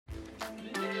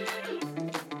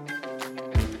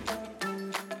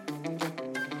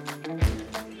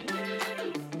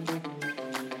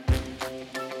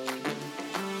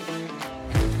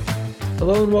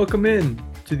Hello and welcome in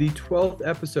to the 12th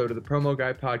episode of the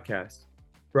PromoGuy Podcast,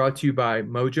 brought to you by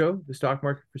Mojo, the stock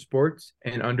market for sports,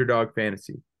 and Underdog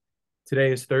Fantasy.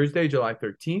 Today is Thursday, July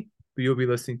 13th, but you'll be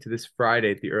listening to this Friday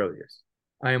at the earliest.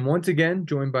 I am once again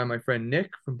joined by my friend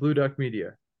Nick from Blue Duck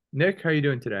Media. Nick, how are you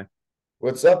doing today?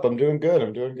 What's up? I'm doing good.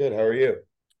 How are you?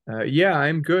 Yeah,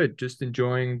 I'm good. Just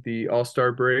enjoying the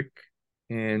All-Star break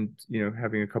and,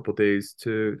 having a couple days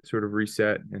to sort of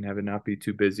reset and have it not be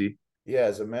too busy. Yeah,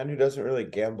 as a man who doesn't really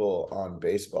gamble on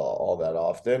baseball all that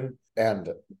often, and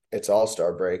it's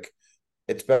All-Star break,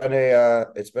 it's been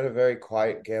a very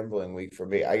quiet gambling week for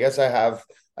me. I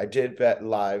did bet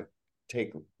live,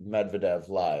 take Medvedev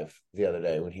live the other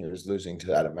day when he was losing to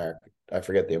that American. I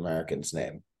forget the American's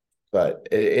name, but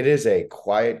it is a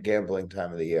quiet gambling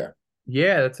time of the year.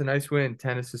 Yeah, that's a nice win.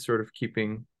 Tennis is sort of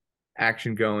keeping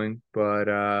action going, but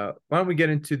why don't we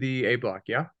get into the A block,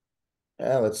 yeah?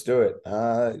 Yeah, let's do it.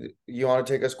 You want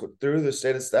to take us through the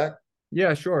state of stack?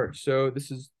 Yeah, sure. So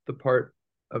this is the part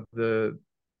of the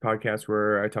podcast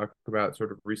where I talk about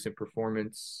sort of recent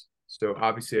performance. So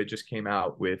obviously I just came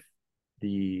out with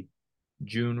the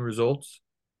June results,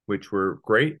 which were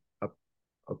great, up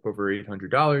over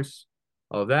 $800,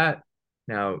 all of that.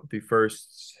 Now the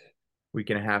first week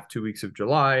and a half, 2 weeks of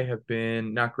July have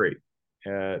been not great.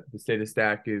 The state of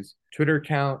stack is Twitter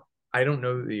account. I don't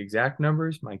know the exact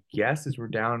numbers. My guess is we're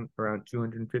down around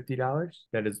 $250.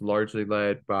 That is largely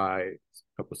led by a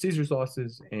couple of Caesars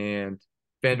losses and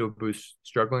FanDuel Boost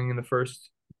struggling in the first,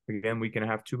 again, week and a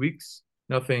half, 2 weeks.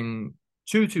 Nothing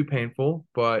too painful,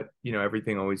 but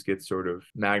everything always gets sort of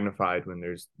magnified when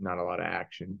there's not a lot of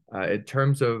action. In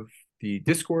terms of the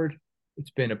Discord,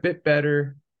 it's been a bit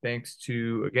better thanks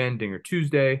to, again, Dinger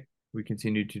Tuesday. We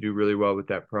continue to do really well with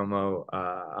that promo.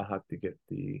 I'll have to get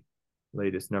the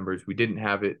latest numbers. We didn't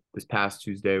have it this past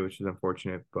Tuesday, which is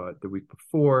unfortunate, but the week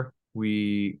before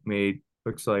we made,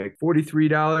 looks like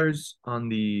 $43 on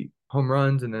the home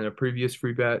runs and then a previous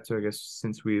free bet. So I guess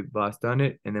since we've last done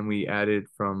it, and then we added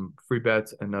from free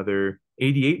bets another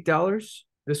 $88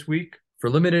 this week for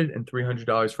limited and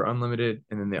 $300 for unlimited.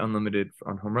 And then the unlimited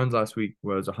on home runs last week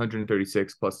was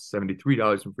 136 plus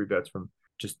 $73 in free bets from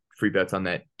just free bets on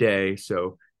that day.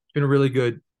 So it's been a really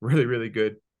good, really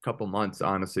good couple months,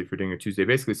 honestly, for Dinger Tuesday,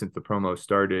 basically since the promo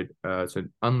started. So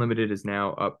unlimited is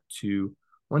now up to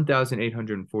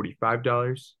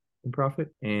 $1,845 in profit,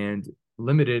 and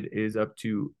limited is up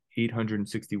to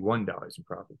 $861 in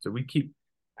profit. So we keep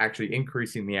actually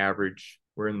increasing the average.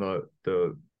 We're in the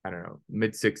I don't know,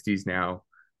 mid 60s now,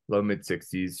 low mid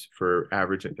 60s for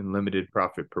average and limited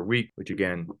profit per week, which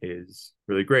again is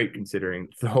really great considering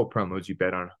the whole promos you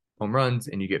bet on home runs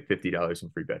and you get $50 in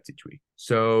free bets each week.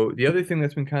 So the other thing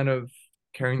that's been kind of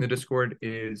carrying the Discord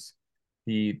is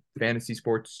the fantasy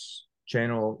sports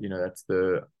channel. That's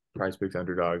the Prize Picks,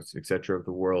 Underdogs, etc. of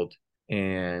the world.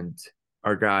 And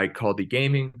our guy Caldy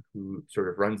Gaming, who sort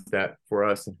of runs that for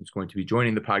us and who's going to be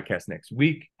joining the podcast next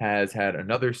week, has had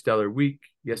another stellar week.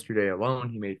 Yesterday alone,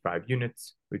 he made 5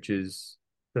 units, which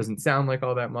doesn't sound like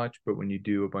all that much, but when you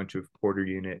do a bunch of quarter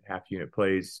unit, half unit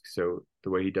plays, so the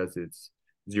way he does it's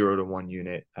 0 to 1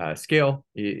 unit scale,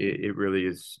 it really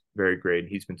is very great.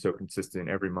 He's been so consistent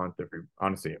every month,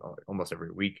 honestly almost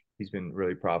every week. He's been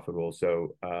really profitable.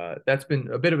 So that's been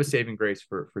a bit of a saving grace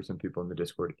for some people in the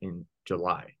Discord in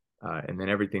July. And then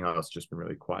everything else just been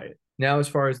really quiet. Now, as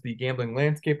far as the gambling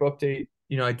landscape update,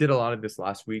 I did a lot of this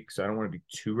last week, so I don't want to be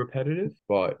too repetitive,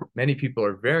 but many people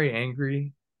are very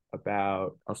angry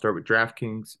about, I'll start with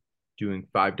DraftKings doing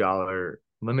 $5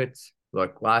 limits.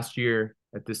 Look, last year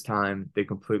at this time, they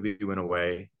completely went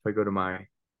away. If I go to my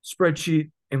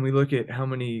spreadsheet and we look at how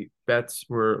many bets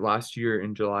were last year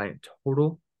in July in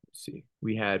total, let's see,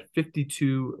 we had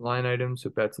 52 line items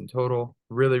of bets in total,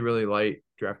 really light.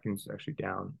 DraftKings was actually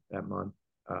down that month.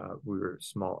 We were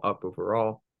small up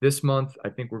overall. This month, I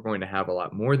think we're going to have a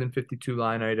lot more than 52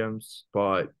 line items,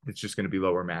 but it's just going to be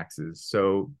lower maxes.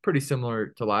 So pretty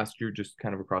similar to last year, just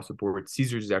kind of across the board.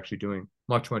 Caesars is actually doing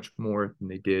much more than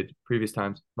they did previous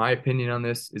times. My opinion on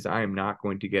this is I am not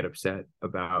going to get upset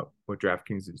about what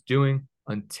DraftKings is doing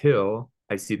until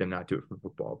I see them not do it for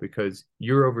football, because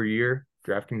year over year,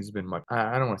 DraftKings has been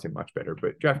I don't want to say much better,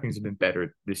 but DraftKings has been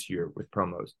better this year with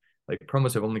promos. Like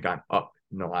promos have only gone up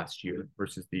in the last year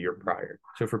versus the year prior.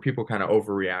 So for people kind of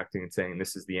overreacting and saying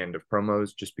this is the end of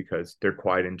promos just because they're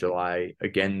quiet in July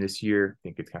again this year, I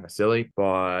think it's kind of silly.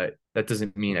 But that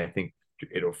doesn't mean I think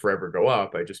it'll forever go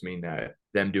up. I just mean that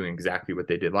them doing exactly what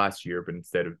they did last year, but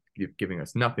instead of giving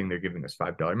us nothing, they're giving us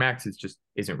 $5 max. It just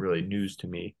isn't really news to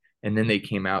me. And then they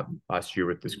came out last year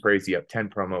with this crazy up 10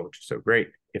 promo, which is so great.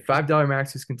 If $5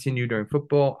 maxes continue during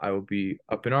football, I will be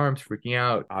up in arms, freaking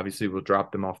out. Obviously, we'll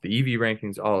drop them off the EV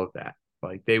rankings, all of that.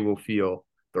 Like, they will feel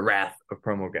the wrath of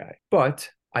Promo Guy. But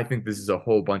I think this is a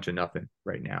whole bunch of nothing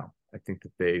right now. I think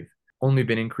that they've only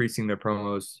been increasing their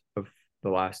promos of the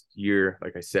last year,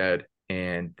 like I said,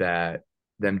 and that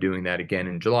them doing that again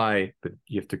in July, but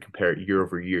you have to compare it year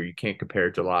over year. You can't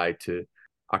compare July to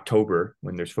October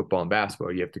when there's football and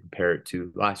basketball. You have to compare it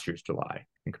to last year's July.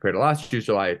 And compared to last year's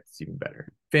July, it's even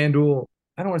better. FanDuel,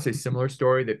 I don't want to say similar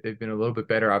story, that they've been a little bit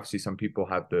better. Obviously, some people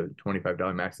have the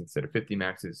 $25 max instead of 50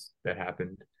 maxes that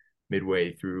happened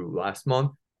midway through last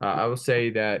month. I will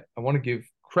say that I want to give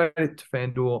credit to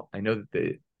FanDuel. I know that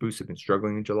the boosts have been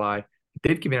struggling in July.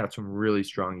 They've given out some really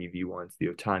strong EV ones. The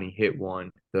Ohtani hit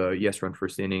one, the yes run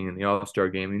first inning, and the All-Star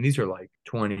game. And these are like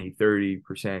 20, 30%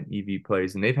 EV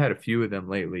plays. And they've had a few of them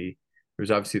lately. There was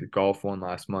obviously the golf one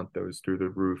last month that was through the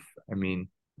roof. I mean,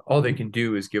 all they can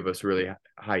do is give us really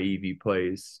high EV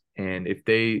plays. And if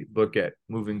they look at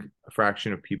moving a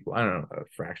fraction of people, I don't know if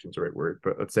fraction's the right word,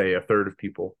 but let's say a third of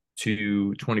people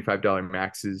to $25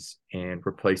 maxes and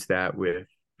replace that with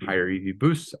higher EV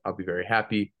boosts, I'll be very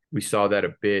happy. We saw that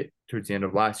a bit towards the end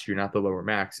of last year, not the lower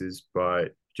maxes, but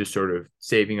just sort of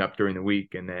saving up during the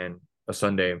week. And then a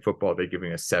Sunday in football, they're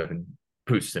giving us 7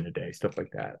 boosts in a day, stuff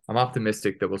like that. I'm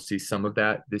optimistic that we'll see some of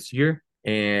that this year.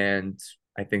 And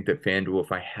I think that FanDuel,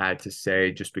 if I had to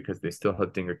say, just because they still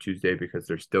have Dinger Tuesday, because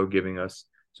they're still giving us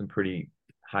some pretty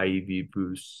high EV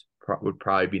boosts, would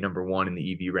probably be number 1 in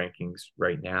the EV rankings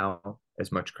right now.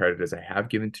 As much credit as I have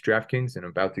given to DraftKings and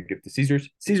I'm about to give to Caesars.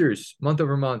 Caesars, month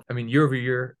over month, I mean, year over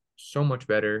year, so much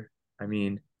better. I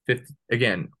mean,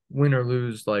 again, win or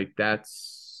lose, like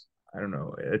that's, I don't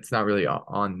know, it's not really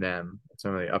on them. It's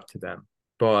not really up to them.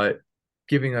 But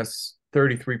giving us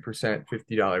 33%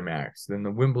 $50 max. Then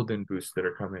the Wimbledon boosts that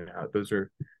are coming out, those are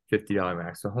 $50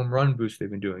 max. The home run boost they've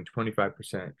been doing 25%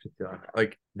 $50 max.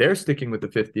 Like they're sticking with the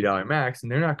 $50 max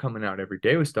and they're not coming out every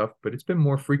day with stuff, but it's been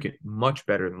more frequent, much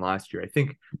better than last year. I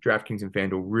think DraftKings and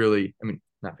FanDuel really, I mean,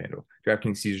 not FanDuel,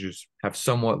 DraftKings Caesars have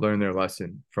somewhat learned their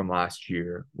lesson from last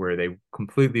year where they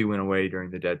completely went away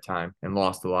during the dead time and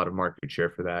lost a lot of market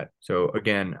share for that. So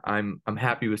again, I'm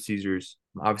happy with Caesars.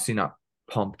 I'm obviously not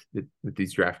pumped with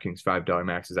these DraftKings $5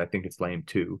 maxes. I think it's lame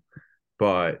too,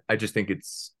 but I just think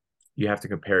you have to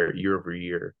compare it year over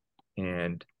year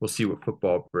and we'll see what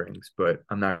football brings, but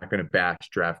I'm not going to bash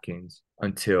DraftKings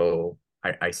until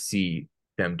I see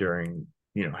them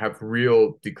have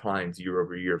real declines year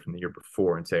over year from the year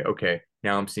before and say, okay,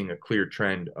 now I'm seeing a clear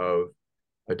trend of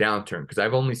a downturn, because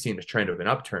I've only seen a trend of an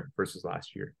upturn versus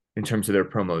last year in terms of their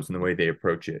promos and the way they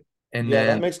approach it. And then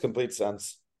that makes complete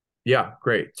sense. Yeah,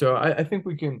 great. So I think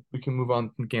we can move on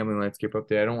from gambling landscape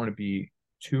update. I don't want to be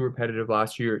too repetitive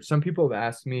last year. Some people have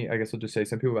asked me, I guess I'll just say,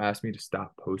 some people have asked me to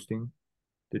stop posting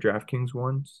the DraftKings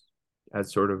ones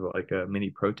as sort of like a mini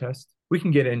protest. We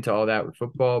can get into all that with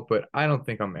football, but I don't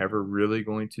think I'm ever really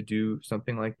going to do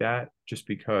something like that, just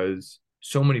because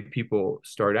so many people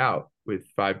start out with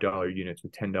 $5 units,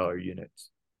 with $10 units.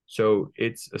 So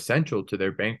it's essential to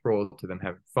their bankroll, to them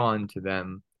having fun, to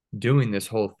them doing this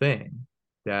whole thing,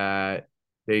 that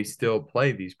they still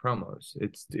play these promos.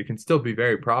 It can still be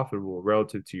very profitable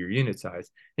relative to your unit size.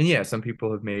 And yeah, some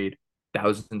people have made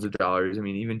thousands of dollars. I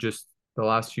mean, even just the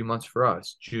last few months for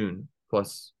us, June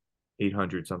plus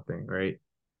 800 something, right?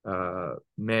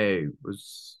 May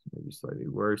was maybe slightly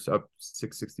worse, up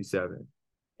 667.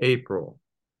 April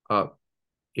up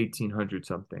 1800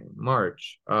 something.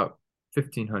 March up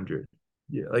 1500.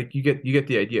 Yeah, like you get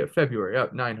the idea. February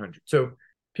up 900. So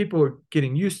people are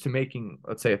getting used to making,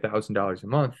 let's say, $1,000 a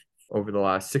month over the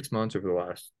last 6 months, over the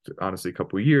last, honestly,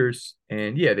 couple of years.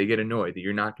 And yeah, they get annoyed that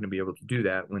you're not going to be able to do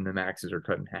that when the maxes are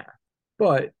cut in half.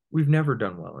 But we've never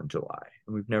done well in July,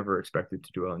 and we've never expected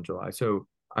to do well in July. So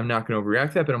I'm not going to overreact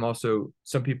to that, but I'm also,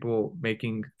 some people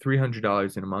making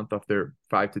 $300 in a month off their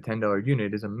 $5 to $10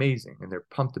 unit is amazing, and they're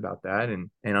pumped about that. And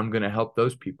I'm going to help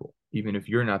those people, even if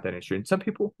you're not that interested. And some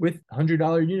people with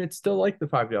 $100 units still like the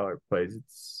 $5 plays.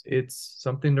 It's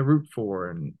something to root for,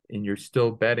 and you're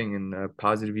still betting in a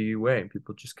positive EV way, and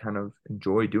people just kind of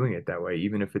enjoy doing it that way,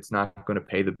 even if it's not going to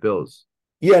pay the bills.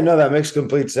 Yeah, no, that makes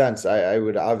complete sense. I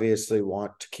would obviously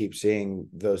want to keep seeing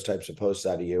those types of posts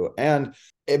out of you. And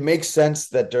it makes sense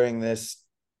that during this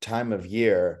time of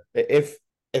year, if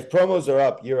promos are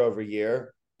up year over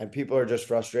year and people are just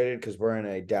frustrated because we're in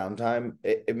a downtime,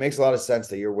 it makes a lot of sense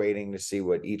that you're waiting to see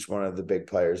what each one of the big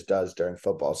players does during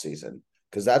football season,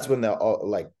 because that's when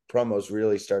promos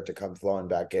really start to come flowing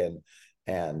back in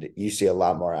and you see a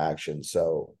lot more action.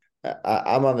 So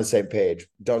I'm on the same page.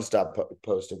 Don't stop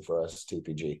posting for us,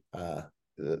 TPG.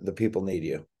 The people need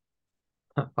you.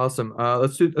 Awesome.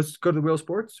 Let's go to the Wheel of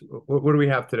Sports. What do we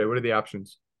have today? What are the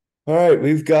options? All right,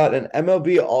 we've got an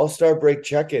MLB All-Star break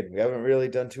check-in. We haven't really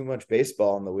done too much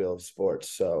baseball on the Wheel of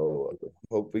Sports, so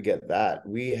hope we get that.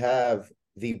 We have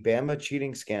the Bama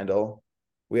cheating scandal.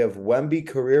 We have Wemby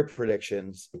career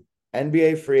predictions,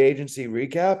 NBA free agency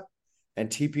recap, and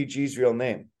TPG's real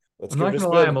name. Let's I'm give not it a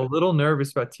gonna lie, I'm spin. a little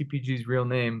nervous about TPG's real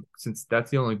name since that's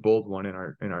the only bold one in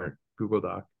our Google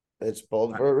Doc. It's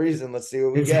bold for a reason. Let's see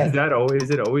what we Is get. that always is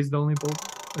it always the only bold?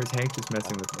 Or is Hank just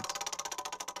messing with us?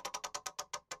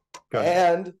 Go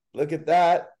ahead. And look at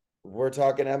that. We're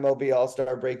talking MLB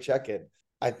All-Star break check-in.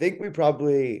 I think we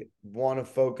probably want to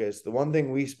focus. The one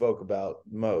thing we spoke about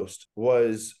most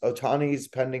was Ohtani's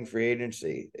pending free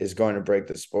agency is going to break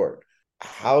the sport.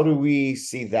 How do we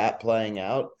see that playing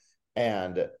out?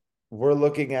 And we're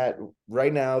looking at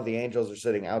right now, the Angels are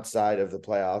sitting outside of the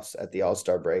playoffs at the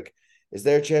All-Star break. Is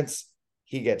there a chance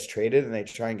he gets traded and they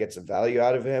try and get some value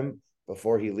out of him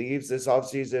before he leaves this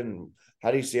offseason?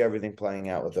 How do you see everything playing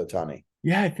out with Ohtani?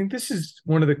 Yeah, I think this is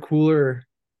one of the cooler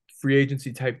free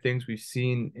agency type things we've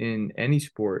seen in any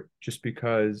sport, just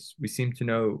because we seem to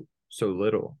know so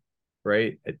little,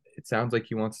 right? It sounds like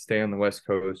he wants to stay on the West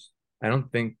Coast. I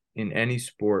don't think in any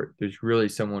sport there's really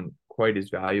someone quite as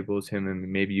valuable as him.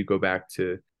 And maybe you go back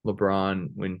to LeBron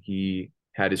when he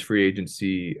had his free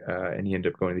agency and he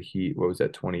ended up going to the Heat. What was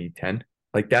that, 2010?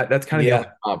 Like that's kind of the only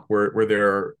Yeah. comp where there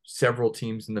are several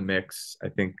teams in the mix. I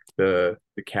think the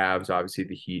Cavs, obviously,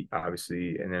 the Heat,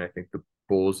 obviously, and then I think the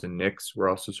Bulls and Knicks were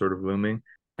also sort of looming.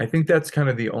 I think that's kind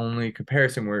of the only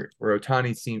comparison where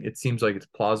Ohtani seems like it's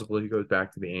plausible he goes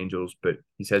back to the Angels, but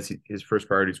he says his first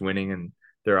priority is winning, and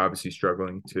they're obviously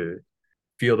struggling to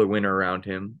field a winner around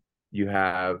him. You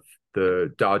have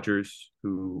the Dodgers,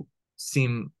 who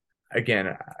seem,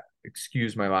 again,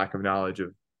 excuse my lack of knowledge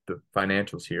of the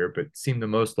financials here, but seem the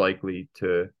most likely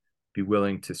to be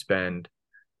willing to spend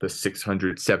the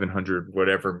 600, 700,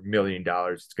 whatever $1 million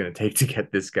it's going to take to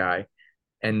get this guy.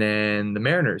 And then the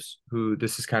Mariners, who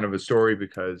this is kind of a story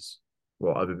because,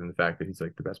 well, other than the fact that he's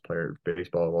like the best player of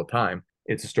baseball of all time,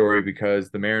 it's a story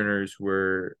because the Mariners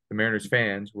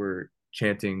fans were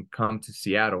chanting, "Come to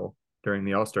Seattle" during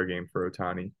the All-Star game for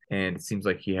Ohtani. And it seems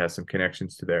like he has some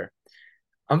connections to there.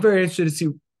 I'm very interested to see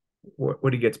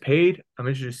what he gets paid. I'm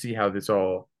interested to see how this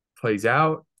all plays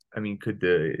out. I mean, could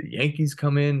the Yankees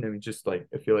come in? I mean, just like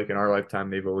I feel like in our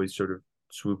lifetime, they've always sort of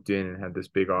swooped in and had this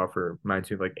big offer. Reminds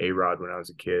me of like A-Rod when I was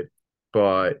a kid.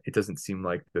 But it doesn't seem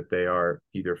like that they are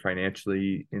either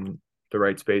financially in the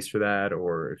right space for that,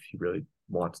 or if he really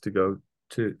wants to go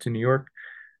to New York.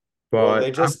 Well,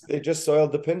 But they just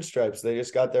soiled the pinstripes. They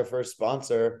just got their first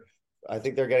sponsor. I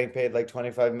think they're getting paid like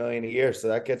 25 million a year. So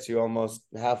that gets you almost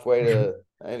halfway to,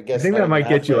 I I guess think not that even might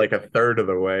get you halfway. like a third of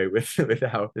the way with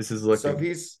how this is So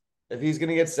looking. if he's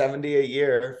gonna get 70 a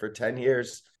year for 10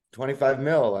 years, 25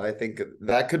 mil, I think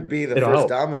that could be the It'll first help.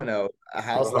 domino, a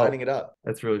house It'll lining help. it up.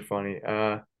 That's really funny.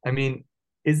 I mean,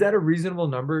 is that a reasonable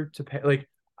number to pay? Like,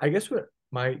 I guess what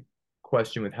my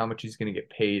question with how much he's going to get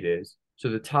paid is, so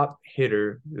the top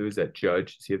hitter, it was that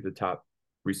Judge. Does he have the top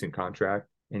recent contract?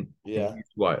 And Yeah.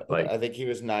 he's what, like, I think he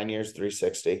was 9 years,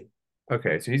 360.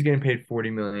 okay, so he's getting paid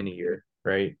 40 million a year,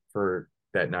 right? For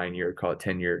that 9 year, call it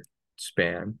 10 year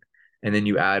span. And then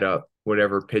you add up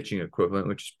whatever pitching equivalent,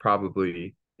 which is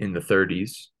probably in the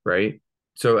 30s, right?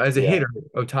 So as a Yeah. hitter,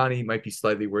 Ohtani might be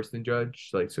slightly worse than Judge,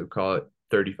 like so call it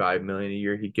 35 million a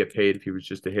year he'd get paid if he was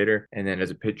just a hitter. And then as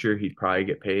a pitcher, he'd probably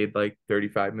get paid like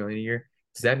 35 million a year.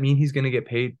 Does that mean he's going to get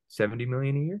paid 70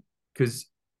 million a year? Because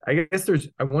I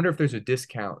wonder if there's a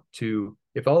discount to,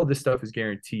 if all of this stuff is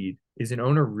guaranteed, is an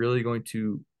owner really going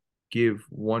to give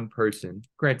one person,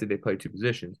 granted they play two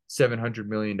positions, $700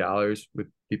 million with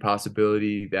the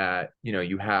possibility that,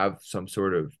 you have some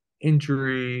sort of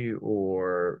injury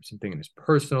or something in his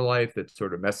personal life that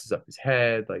sort of messes up his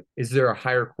head? Like, is there a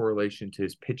higher correlation to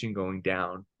his pitching going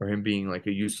down or him being like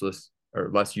a useless or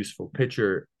less useful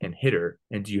pitcher and hitter?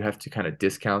 And do you have to kind of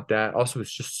discount that? Also,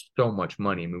 it's just so much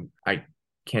money. I mean, I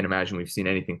can't imagine we've seen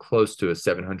anything close to a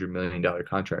 $700 million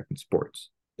contract in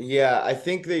sports. Yeah, I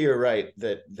think that you're right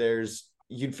that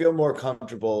you'd feel more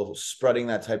comfortable spreading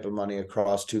that type of money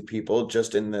across two people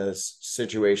just in this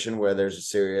situation where there's a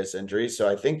serious injury. So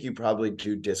I think you probably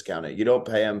do discount it. You don't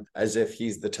pay him as if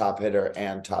he's the top hitter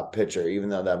and top pitcher, even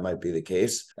though that might be the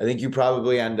case. I think you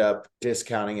probably end up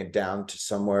discounting it down to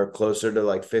somewhere closer to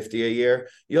like 50 a year.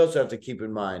 You also have to keep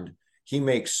in mind he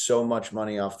makes so much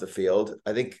money off the field.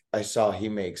 I think I saw he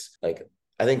makes like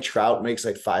I think Trout makes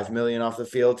like 5 million off the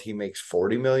field. He makes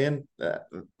 40 million.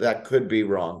 That could be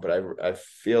wrong, but I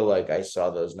feel like I saw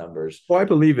those numbers. Well, I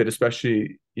believe it,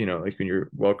 especially, like when you're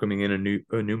welcoming in a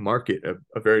new market,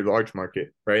 a very large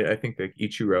market, right? I think like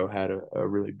Ichiro had a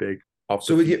really big off the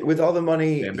So field with all the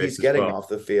money fan he's base as getting well. off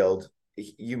the field,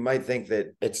 you might think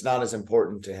that it's not as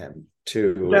important to him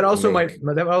to That also make.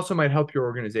 might help your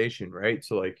organization, right?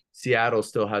 So like Seattle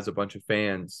still has a bunch of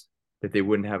fans that they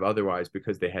wouldn't have otherwise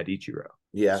because they had Ichiro.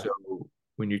 Yeah. So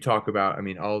when you talk about, I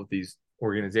mean, all of these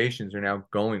organizations are now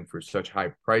going for such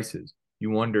high prices.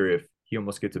 You wonder if he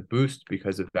almost gets a boost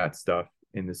because of that stuff,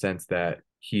 in the sense that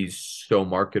he's so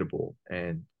marketable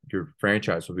and your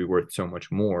franchise will be worth so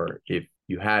much more if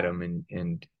you had him,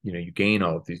 and you gain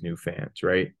all of these new fans,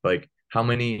 right? Like, how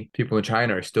many people in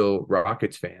China are still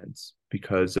Rockets fans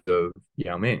because of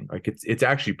Yao Ming? Like, it's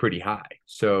actually pretty high.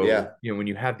 So, Yeah. when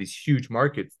you have these huge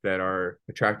markets that are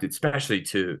attracted, especially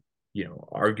to,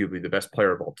 arguably the best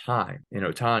player of all time in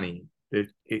Ohtani,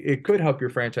 it could help your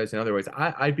franchise in other ways.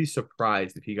 I'd be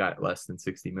surprised if he got less than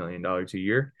 $60 million a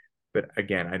year. But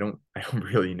again, I don't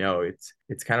really know.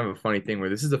 It's kind of a funny thing where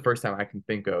this is the first time I can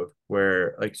think of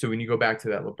where, like, so when you go back to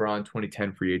that LeBron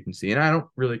 2010 free agency, and I don't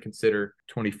really consider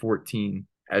 2014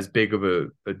 as big of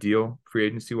a deal free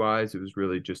agency wise. It was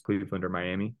really just Cleveland or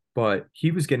Miami, but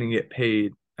he was getting get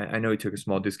paid. I know he took a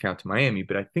small discount to Miami,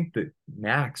 but I think the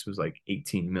max was like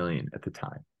 18 million at the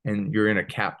time. And you're in a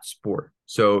capped sport.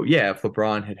 So yeah, if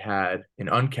LeBron had an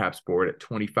uncapped sport at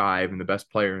 25 and the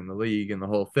best player in the league and the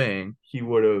whole thing, he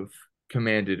would have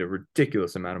commanded a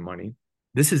ridiculous amount of money.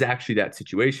 This is actually that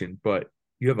situation, but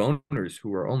you have owners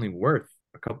who are only worth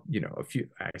a couple, a few,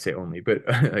 I say only, but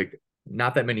like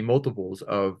not that many multiples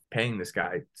of paying this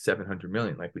guy 700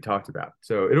 million, like we talked about.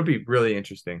 So it'll be really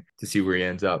interesting to see where he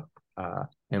ends up,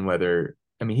 and whether,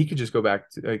 I mean, he could just go back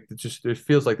to, like, just, it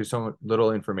feels like there's so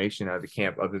little information out of the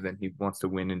camp other than he wants to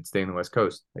win and stay in the West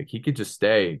Coast. Like, he could just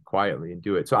stay quietly and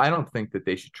do it. So I don't think that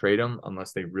they should trade him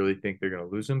unless they really think they're going to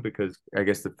lose him, because I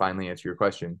guess, to finally answer your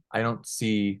question, I don't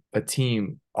see a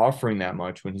team offering that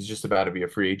much when he's just about to be a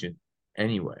free agent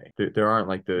anyway. There aren't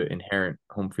like the inherent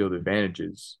home field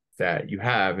advantages that you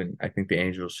have, and I think the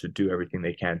Angels should do everything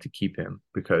they can to keep him,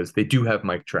 because they do have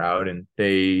Mike Trout, and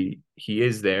he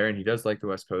is there, and he does like the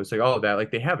West Coast, like all of that.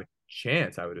 Like, they have a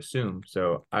chance, I would assume.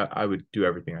 So I would do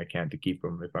everything I can to keep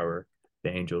him if I were the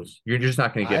Angels. You're just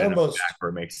not going to get I enough almost back where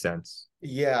it makes sense.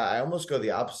 Yeah, I almost go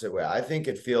the opposite way. I think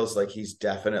it feels like he's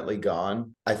definitely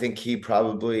gone. I think he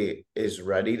probably is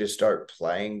ready to start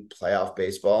playing playoff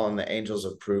baseball, and the Angels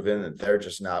have proven that they're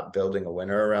just not building a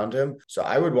winner around him. So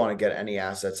I would want to get any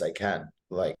assets I can.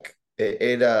 Like,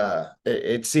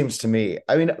 it seems to me,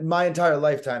 I mean, my entire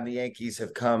lifetime, the Yankees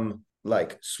have come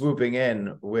like swooping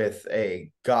in with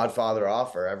a Godfather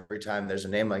offer every time there's a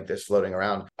name like this floating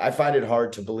around. I find it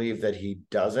hard to believe that he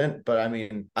doesn't, but I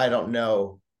mean, I don't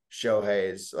know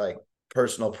Shohei's like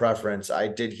personal preference. I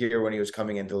did hear when he was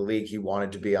coming into the league, he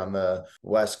wanted to be on the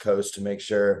West Coast to make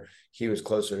sure he was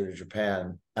closer to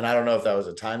Japan. And I don't know if that was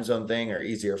a time zone thing or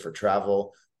easier for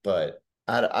travel, but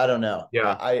I don't know.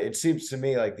 Yeah. It seems to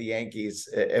me like the Yankees,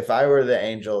 if I were the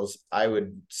Angels, I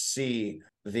would see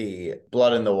the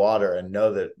blood in the water and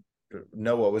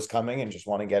know what was coming and just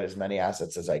want to get as many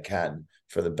assets as I can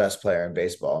for the best player in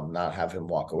baseball and not have him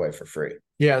walk away for free.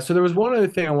 Yeah, so there was one other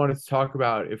thing I wanted to talk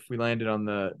about if we landed on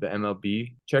the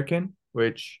MLB check-in,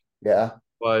 which Yeah.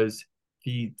 was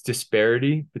the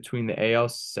disparity between the AL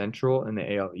Central and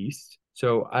the AL East.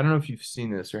 So I don't know if you've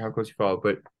seen this or how close you follow,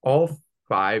 but all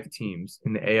 5 teams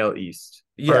in the AL East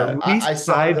are Yeah, at least I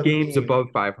saw 5 games meme. above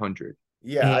 500.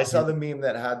 Yeah, I saw And the meme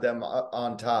that had them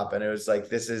on top, and it was like,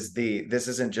 this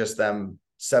isn't just them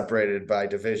separated by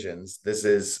divisions. This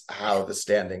is how the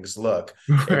standings look.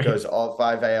 It right. goes all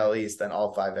 5 AL East, then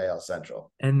all 5 AL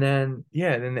Central. And then,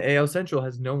 yeah, then the AL Central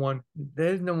has no one,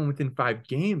 there's no one within 5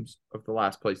 games of the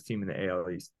last place team in the AL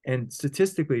East. And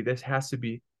statistically, this has to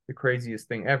be the craziest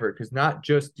thing ever, because not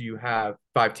just do you have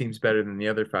 5 teams better than the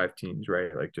other 5 teams,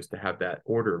 right? Like, just to have that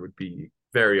order would be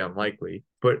very unlikely,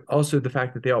 but also the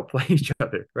fact that they all play each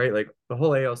other, right? Like, the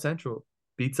whole AL Central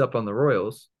beats up on the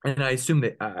Royals. And I assume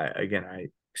that, again, I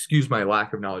excuse my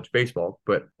lack of knowledge of baseball,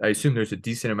 but I assume there's a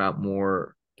decent amount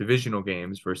more divisional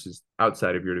games versus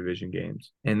outside of your division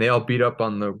games. And they all beat up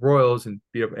on the Royals and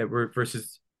beat up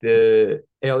versus the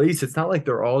AL East. It's not like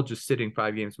they're all just sitting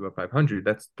 5 games above 500.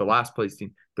 That's the last place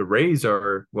team. The Rays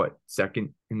are what,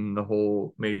 second in the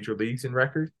whole major leagues in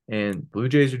record, and Blue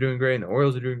Jays are doing great, and the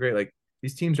Orioles are doing great. Like,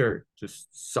 these teams are just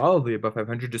solidly above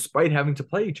 500 despite having to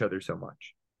play each other so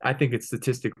much. I think it's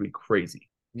statistically crazy.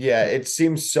 Yeah, it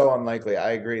seems so unlikely.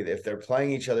 I agree that if they're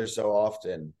playing each other so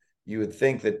often, you would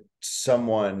think that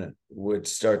someone would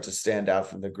start to stand out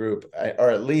from the group, or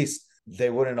at least they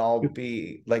wouldn't all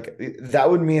be like, that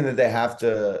would mean that they have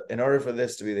to, in order for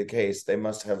this to be the case, they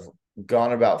must have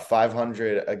gone about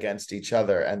 500 against each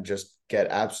other and just get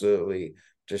absolutely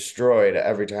destroyed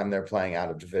every time they're playing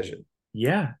out of division.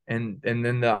 Yeah, and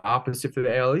then the opposite for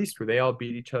the AL East, where they all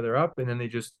beat each other up, and then they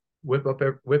just whip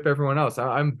everyone else.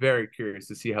 I'm very curious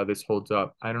to see how this holds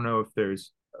up. I don't know if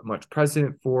there's much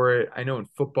precedent for it. I know in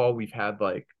football we've had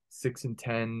like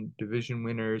 6-10 division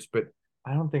winners, but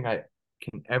I don't think I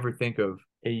can ever think of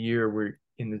a year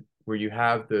where you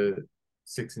have the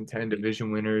 6-10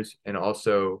 division winners and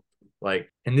also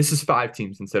like, and this is 5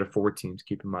 teams instead of 4 teams.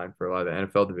 Keep in mind for a lot of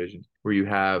the NFL divisions where you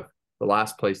have the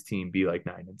last place team be like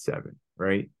 9-7,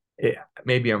 right?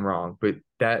 Maybe I'm wrong, but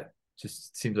that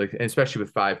just seems like, and especially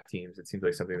with 5 teams, it seems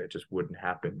like something that just wouldn't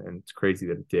happen, and it's crazy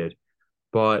that it did.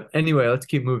 But anyway, let's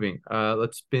keep moving.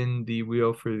 Let's spin the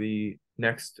wheel for the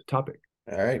next topic.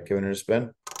 All right, giving it a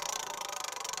spin.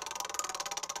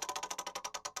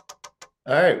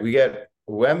 All right, we get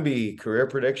Wemby career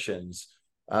predictions.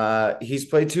 He's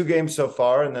played 2 games so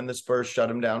far, and then the Spurs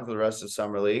shut him down for the rest of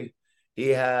Summer League. He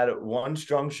had 1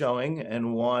 strong showing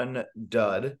and 1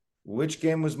 dud. Which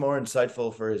game was more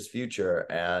insightful for his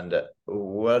future? And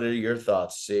what are your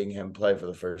thoughts seeing him play for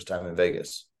the first time in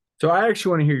Vegas? So I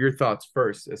actually want to hear your thoughts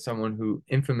first, as someone who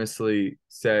infamously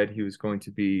said he was going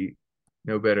to be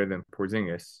no better than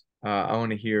Porzingis. I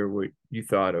want to hear what you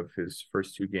thought of his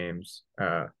first 2 games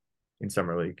in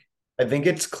Summer League. I think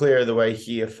it's clear the way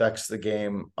he affects the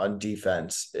game on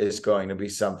defense is going to be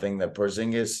something that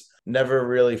Porzingis never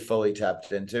really fully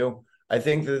tapped into. I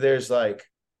think that there's like,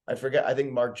 I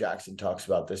think Mark Jackson talks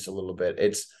about this a little bit.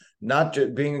 It's not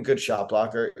just being a good shot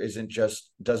blocker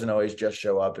doesn't always just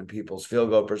show up in people's field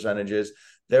goal percentages.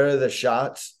 There are the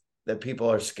shots that people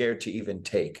are scared to even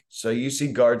take. So you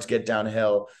see guards get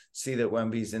downhill, see that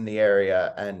Wemby's in the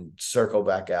area and circle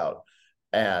back out.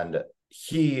 And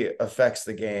he affects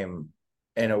the game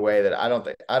in a way that I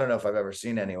don't know if I've ever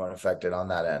seen anyone affected on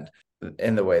that end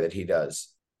in the way that he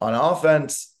does. On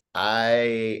offense,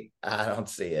 I don't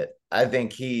see it. I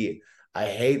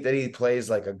hate that he plays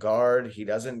like a guard. He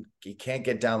can't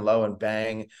get down low and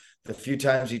bang. The few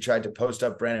times he tried to post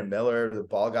up Brandon Miller, the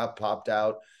ball got popped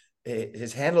out.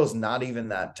 His handle is not even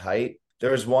that tight.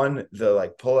 There was the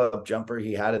like pull up jumper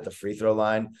he had at the free throw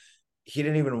line. He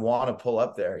didn't even want to pull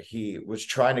up there. He was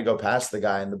trying to go past the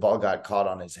guy and the ball got caught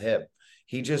on his hip.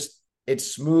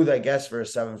 It's smooth, I guess, for a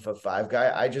 7'5"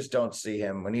 guy. I just don't see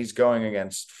him when he's going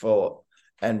against full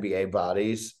NBA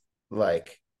bodies.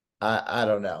 Like, I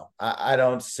don't know. I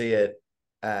don't see it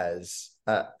as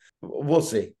we'll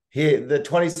see. The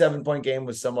 27-point game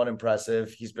was somewhat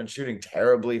impressive. He's been shooting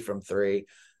terribly from 3.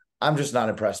 I'm just not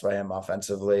impressed by him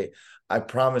offensively. I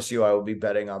promise you I will be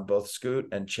betting on both Scoot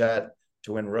and Chet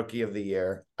to win Rookie of the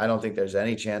Year. I don't think there's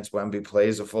any chance Wemby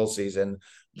plays a full season.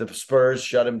 The Spurs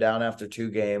shut him down after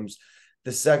 2 games.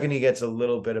 The second he gets a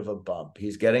little bit of a bump,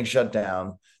 he's getting shut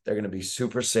down. They're going to be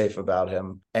super safe about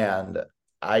him. And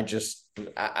I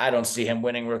don't see him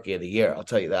winning Rookie of the Year. I'll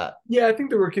tell you that. Yeah, I think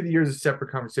the Rookie of the Year is a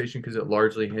separate conversation because it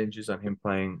largely hinges on him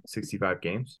playing 65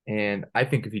 games. And I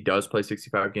think if he does play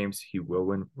 65 games, he will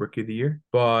win Rookie of the Year.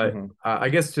 But I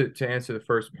guess to answer the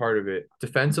first part of it,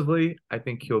 defensively, I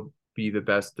think he'll be the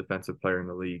best defensive player in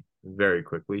the league very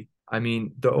quickly. I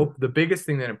mean, the biggest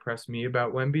thing that impressed me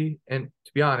about Wemby, and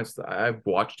to be honest, I've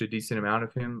watched a decent amount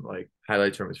of him, like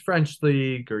highlights from his French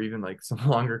league or even like some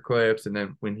longer clips. And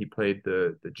then when he played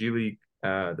the G League,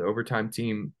 the overtime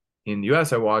team in the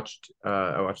US, I watched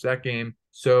that game.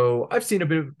 So I've seen a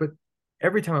bit of, but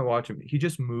every time I watch him, he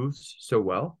just moves so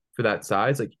well for that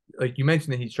size. Like you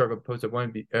mentioned that he struggled to post up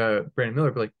Brandon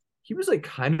Miller, but like he was like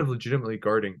kind of legitimately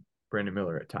guarding Brandon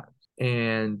Miller at times.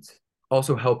 And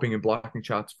also helping and blocking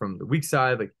shots from the weak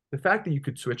side. Like the fact that you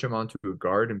could switch him onto a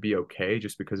guard and be okay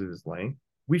just because of his length.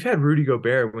 We've had Rudy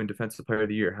Gobert win Defensive Player of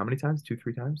the Year. How many times? 2,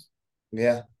 3 times?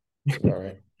 Yeah. All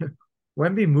right.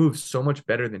 Wemby moves so much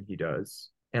better than he does.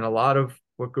 And a lot of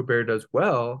what Gobert does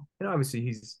well, and obviously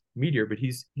he's meteor, but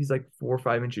he's like 4 or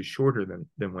 5 inches shorter than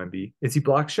Wemby, is he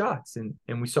blocks shots.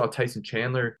 And we saw Tyson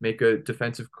Chandler make a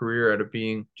defensive career out of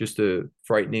being just a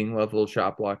frightening level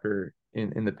shot blocker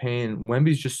in the paint.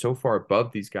 Wemby's just so far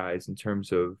above these guys in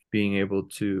terms of being able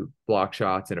to block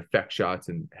shots and affect shots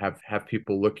and have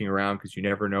people looking around because you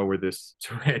never know where this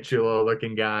tarantula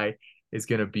looking guy is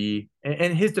going to be.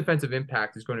 And his defensive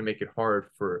impact is going to make it hard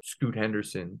for Scoot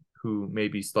Henderson, who may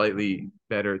be slightly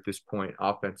better at this point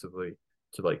offensively,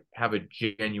 to like have a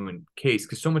genuine case,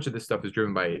 because so much of this stuff is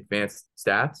driven by advanced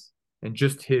stats and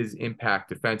just his impact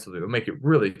defensively will make it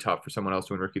really tough for someone else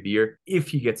to win Rookie of the Year if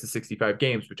he gets to 65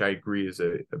 games, which I agree is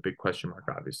a big question mark,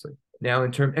 obviously. Now,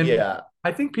 and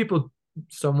I think people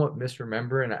somewhat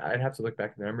misremember, and I'd have to look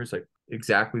back at the numbers, like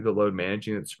exactly the load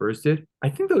managing that Spurs did. I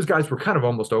think those guys were kind of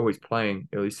almost always playing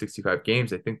at least 65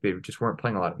 games. I think they just weren't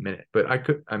playing a lot of minutes. But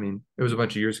it was a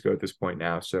bunch of years ago at this point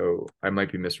now, so I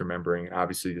might be misremembering.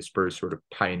 Obviously, the Spurs sort of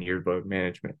pioneered load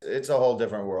management. It's a whole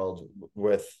different world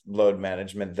with load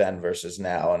management then versus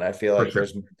now. And I feel like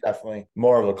there's definitely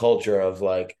more of a culture of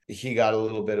like, he got a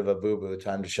little bit of a boo-boo,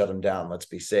 time to shut him down. Let's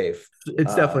be safe.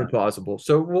 It's definitely plausible.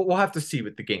 So we'll have to see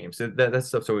with the games. That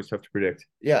stuff's always tough to predict.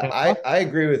 Yeah, I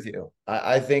agree with you.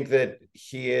 I think that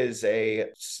he is a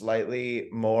slightly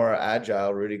more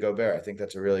agile Rudy Gobert. I think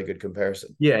that's a really good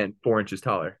comparison. Yeah, and 4 inches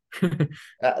taller.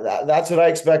 That's what I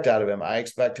expect out of him. I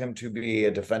expect him to be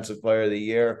a defensive player of the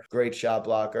year, great shot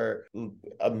blocker.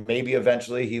 Maybe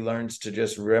eventually he learns to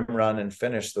just rim run and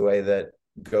finish the way that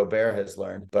Gobert has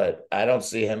learned, but I don't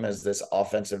see him as this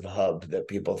offensive hub that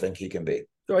people think he can be.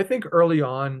 So I think early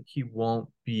on he won't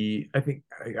be. I think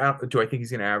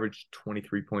he's going to average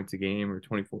 23 points a game or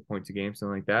 24 points a game,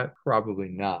 something like that? Probably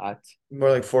not. More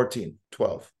like 14,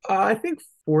 12. I think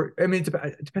it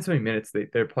depends how many minutes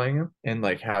they're playing him and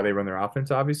like how they run their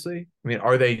offense. Obviously, I mean,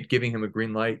 are they giving him a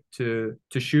green light to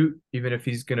shoot, even if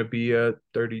he's going to be a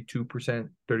 32%, 31%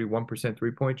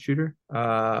 3-point shooter?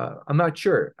 I'm not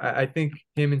sure. I think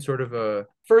him in sort of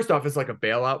first off, it's like a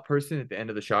bailout person at the end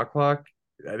of the shot clock.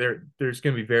 There's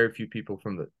going to be very few people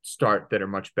from the start that are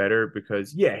much better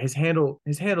because his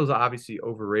handle's obviously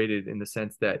overrated in the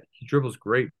sense that he dribbles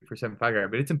great for 7'5" guy,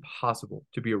 but it's impossible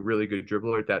to be a really good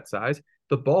dribbler at that size.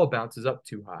 The ball bounces up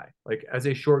too high. Like as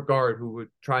a short guard who would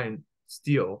try and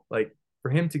steal, like for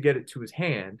him to get it to his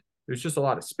hand, there's just a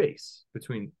lot of space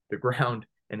between the ground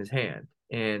and his hand.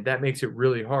 And that makes it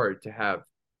really hard to have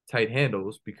tight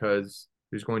handles because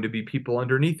there's going to be people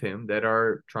underneath him that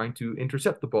are trying to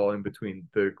intercept the ball in between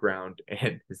the ground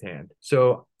and his hand.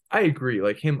 So I agree.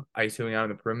 Like him isoing out on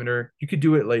the perimeter, you could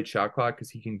do it late shot clock because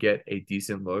he can get a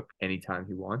decent look anytime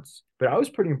he wants. But I was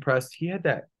pretty impressed. He had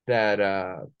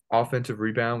that offensive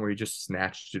rebound where he just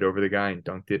snatched it over the guy and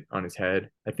dunked it on his head.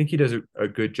 I think he does a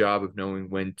good job of knowing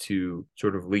when to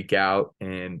sort of leak out,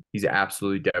 and he's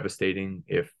absolutely devastating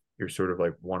if you're sort of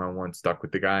like one-on-one stuck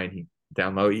with the guy and he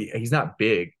down low. He's not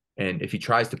big. And if he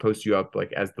tries to post you up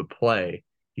like as the play,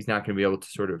 he's not going to be able to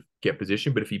sort of get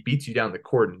position. But if he beats you down the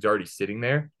court and he's already sitting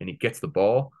there and he gets the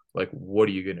ball, like what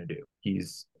are you going to do?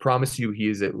 Promise you he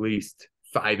is at least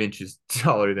 5 inches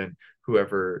taller than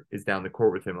whoever is down the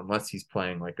court with him, unless he's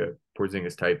playing like a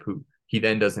Porzingis type who he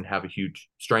then doesn't have a huge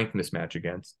strength mismatch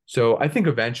against. So I think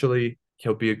eventually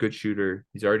he'll be a good shooter.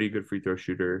 He's already a good free throw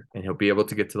shooter, and he'll be able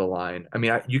to get to the line. I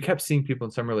mean, you kept seeing people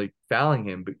in summer league fouling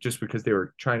him, but just because they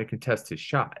were trying to contest his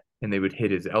shot, and they would hit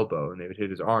his elbow and they would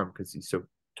hit his arm because he's so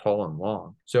tall and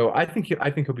long. So I think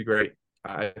he'll be great.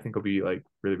 I think he'll be like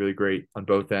really, really great on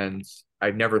both ends.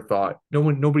 I've never thought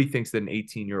nobody thinks that an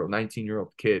 18-year-old,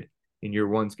 19-year-old kid in year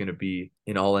one's going to be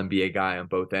an all NBA guy on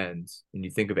both ends. And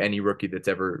you think of any rookie that's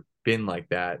ever been like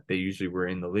that, they usually were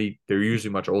in the league. They're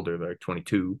usually much older, they're like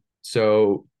 22.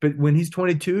 So, but when he's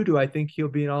 22, do I think he'll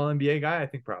be an all NBA guy? I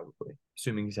think probably,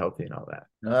 assuming he's healthy and all that.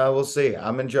 We'll see.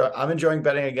 I'm enjoying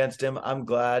betting against him. I'm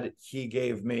glad he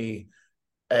gave me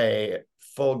a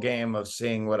full game of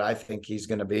seeing what I think he's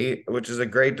going to be, which is a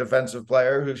great defensive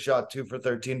player who shot 2 for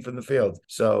 13 from the field.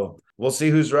 So we'll see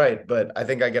who's right, but I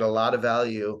think I get a lot of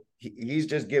value. He's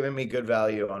just giving me good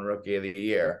value on Rookie of the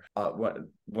Year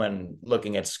when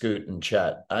looking at Scoot and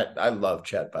Chet. I love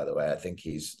Chet, by the way. I think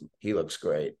he looks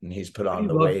great, and he's put on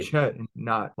the weight. Chet,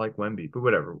 not like Wemby, but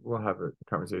whatever. We'll have a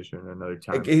conversation another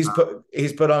time.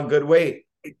 He's put on good weight.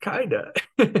 Kinda.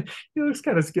 He looks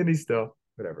kind of skinny still.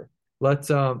 Whatever. Let's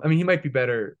he might be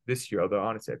better this year, although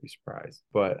honestly I'd be surprised.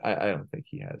 But I don't think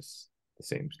he has the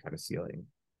same kind of ceiling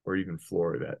or even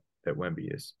floor that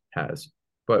Wemby has.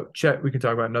 But Chet, we can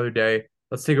talk about another day.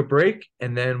 Let's take a break,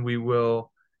 and then we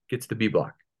will get to the B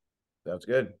block. Sounds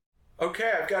good.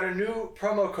 Okay, I've got a new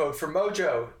promo code for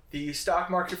Mojo, the stock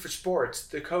market for sports.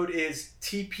 The code is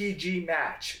TPG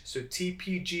Match. So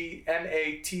TPG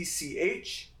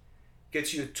MATCH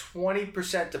gets you a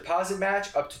 20% deposit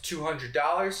match up to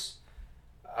 $200.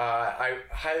 I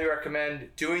highly recommend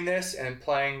doing this and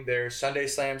playing their Sunday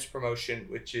Slams promotion,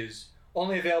 which is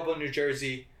only available in New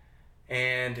Jersey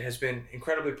and has been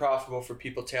incredibly profitable for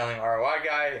people tailing ROI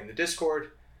Guy in the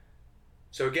Discord.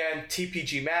 So again,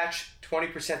 TPG Match,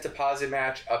 20% deposit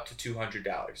match up to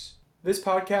 $200. This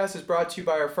podcast is brought to you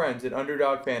by our friends at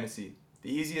Underdog Fantasy,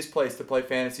 the easiest place to play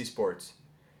fantasy sports.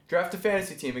 Draft a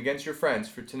fantasy team against your friends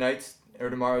for tonight's or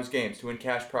tomorrow's games to win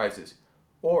cash prizes.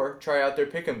 Or try out their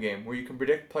Pick'em game where you can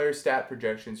predict player stat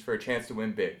projections for a chance to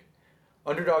win big.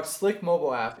 Underdog's slick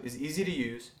mobile app is easy to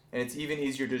use, and it's even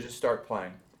easier to just start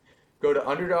playing. Go to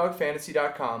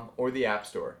UnderdogFantasy.com or the App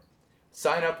Store.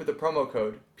 Sign up with the promo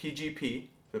code PGP,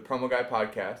 the PromoGuy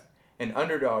Podcast, and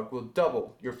Underdog will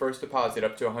double your first deposit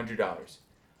up to $100.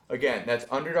 Again, that's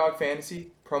Underdog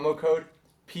Fantasy, promo code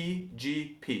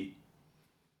PGP.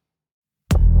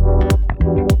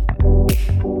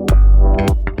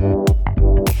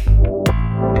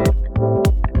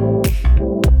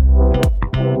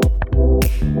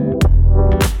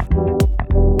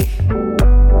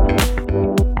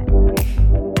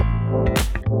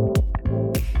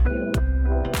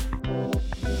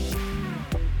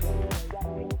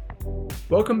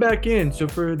 Welcome back in. So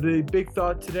for the big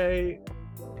thought today,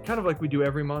 kind of like we do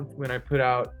every month when I put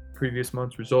out previous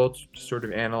month's results, just sort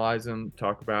of analyze them,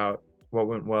 talk about what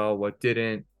went well, what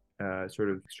didn't, sort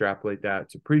of extrapolate that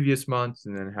to previous months,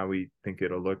 and then how we think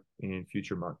it'll look in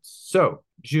future months. So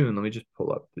June, let me just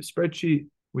pull up the spreadsheet.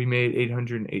 We made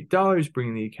 $808,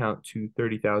 bringing the account to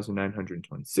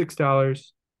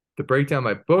 $30,926. The breakdown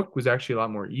by book was actually a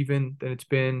lot more even than it's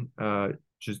been.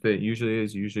 Just that it usually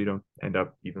is. You usually don't end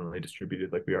up evenly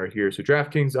distributed like we are here. So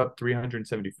DraftKings up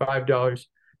 $375.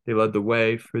 They led the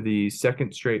way for the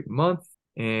second straight month.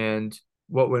 And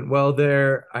what went well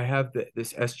there, I have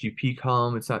this SGP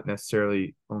column. It's not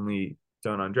necessarily only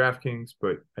done on DraftKings,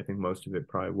 but I think most of it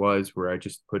probably was, where I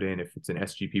just put in, if it's an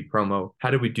SGP promo,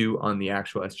 how did we do on the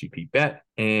actual SGP bet?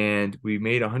 And we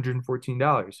made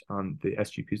 $114 on the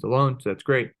SGPs alone. So that's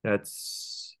great.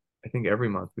 That's, I think, every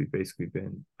month we've basically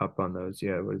been up on those.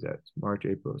 Yeah, what is that? It's March,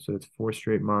 April. So it's 4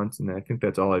 straight months. And I think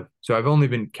that's all I've only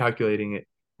been calculating it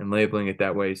and labeling it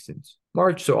that way since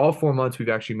March. So all 4 months we've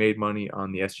actually made money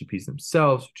on the SGPs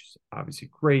themselves, which is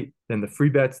obviously great. Then the free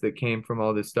bets that came from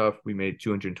all this stuff, we made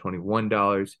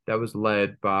 $221. That was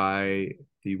led by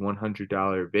the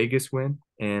 $100 Vegas win.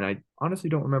 And I honestly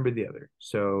don't remember the other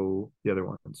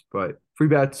ones, but free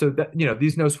bets. So that,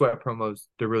 these no sweat promos,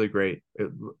 they're really great.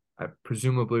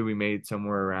 Presumably we made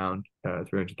somewhere around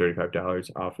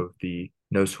 $335 off of the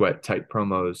no sweat type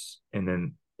promos. And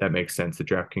then that makes sense. The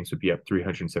DraftKings would be up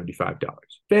 $375.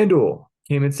 FanDuel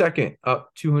came in second,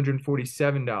 up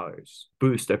 $247.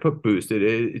 Boost, I put Boost.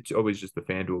 It's always just the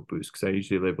FanDuel Boost because I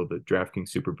usually label the DraftKings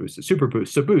Super Boost as Super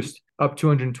Boost. So Boost up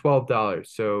 $212.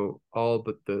 So all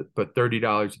but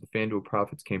 $30 of the FanDuel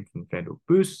profits came from the FanDuel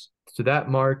Boost. So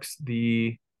that marks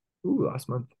last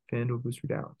month FanDuel Boost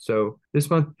were down. So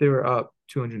this month they were up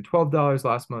 $212.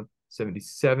 Last month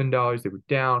 $77. They were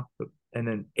down. And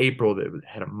then April, they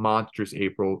had a monstrous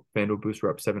April. FanDuel Boosts were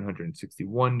up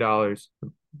 $761.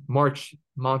 March,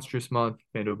 monstrous month.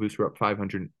 FanDuel Boosts were up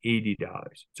 $580.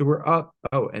 So we're up.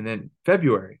 Oh, and then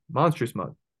February, monstrous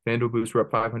month. FanDuel Boosts were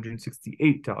up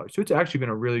 $568. So it's actually been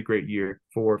a really great year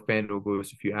for FanDuel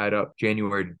Boost. If you add up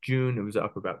January to June, it was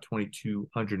up about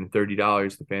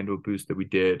 $2,230, the FanDuel Boost that we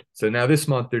did. So now this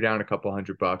month they're down a couple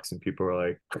 $100, and people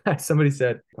were like, somebody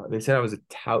said, they said I was a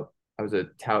tout. I was a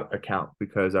tout account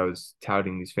because I was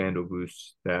touting these FanDuel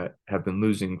boosts that have been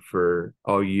losing for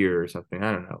all year or something.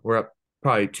 I don't know. We're up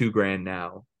probably $2,000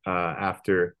 now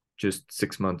after just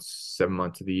 6 months, 7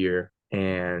 months of the year.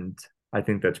 And I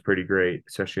think that's pretty great,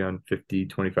 especially on $50,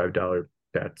 $25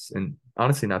 bets. And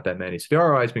honestly, not that many. So the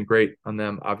ROI has been great on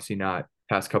them. Obviously not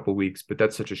past couple weeks, but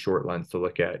that's such a short lens to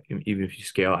look at. Even if you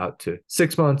scale out to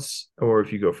 6 months, or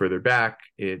if you go further back,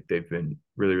 they've been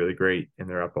really, really great, and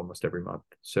they're up almost every month.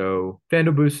 So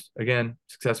FanDuel Boost, again,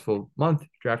 successful month.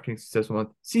 DraftKings, successful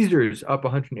month. Caesars up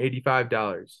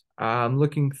 $185. I'm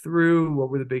looking through what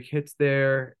were the big hits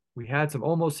there. We had some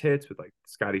almost hits with like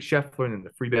Scotty Scheffler and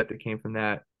the free bet that came from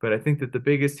that. But I think that the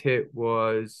biggest hit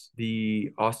was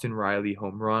the Austin Riley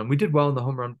home run. We did well in the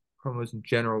home run promos in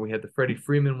general. We had the Freddie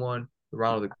Freeman one, the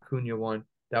Ronald Acuna one.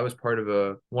 That was part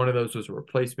of one of those was a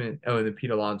replacement. Oh, and then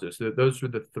Pete Alonso. So those were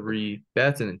the 3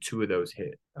 bets, and then 2 of those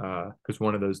hit because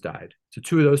one of those died. So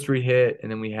 2 of those 3 hit,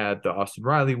 and then we had the Austin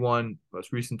Riley one,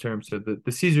 most recent term. So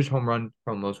the Caesars home run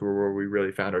promos were where we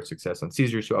really found our success on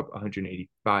Caesars, so up $185.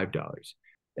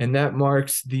 And that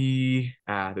marks they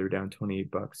were down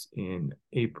 $28 in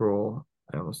April.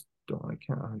 I almost don't want to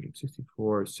count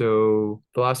 164. So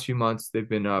the last few months, they've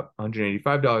been up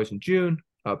 $185 in June,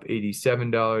 up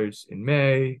 $87 in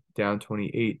May, down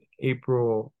 $28 in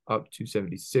April, up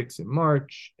 $276 in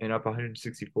March, and up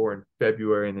 $164 in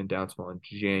February, and then down small in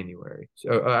January.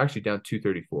 So actually down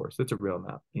 $234. So that's a real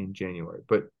amount in January.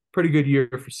 But pretty good year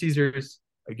for Caesars.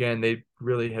 Again, they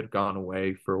really had gone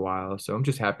away for a while. So I'm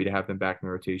just happy to have them back in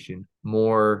the rotation.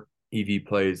 More EV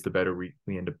plays, the better we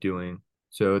end up doing.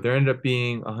 So there ended up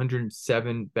being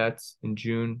 107 bets in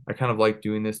June. I kind of like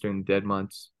doing this during the dead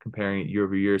months, comparing it year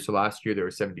over year. So last year there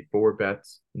were 74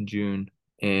 bets in June.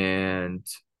 And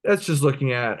that's just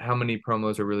looking at how many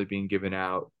promos are really being given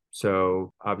out.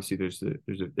 So obviously there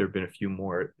have been a few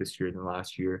more this year than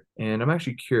last year. And I'm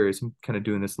actually curious. I'm kind of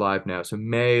doing this live now. So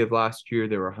May of last year,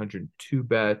 there were 102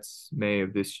 bets. May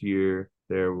of this year,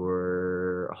 there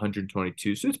were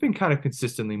 122. So it's been kind of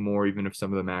consistently more, even if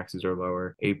some of the maxes are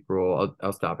lower.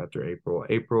 I'll stop after April.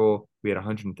 April, we had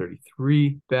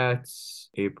 133 bets.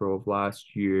 April of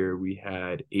last year, we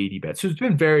had 80 bets. So it's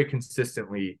been very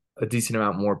consistently a decent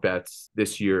amount more bets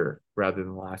this year rather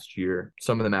than last year.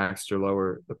 Some of the maxes are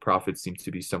lower. The profits seem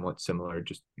to be somewhat similar,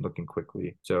 just looking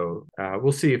quickly. So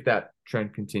we'll see if that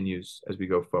trend continues as we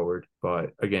go forward.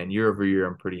 But again, year over year,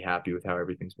 I'm pretty happy with how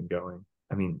everything's been going.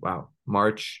 I mean, wow,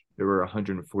 March, there were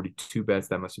 142 bets.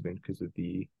 That must have been because of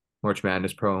the March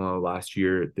Madness promo. Last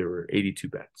year, there were 82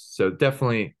 bets. So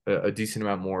definitely a decent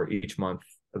amount more each month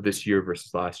of this year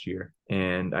versus last year.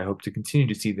 And I hope to continue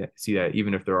to see that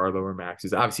even if there are lower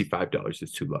maxes. Obviously, $5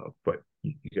 is too low, but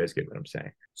you guys get what I'm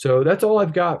saying. So that's all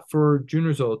I've got for June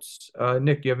results.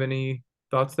 Nick, do you have any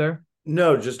thoughts there?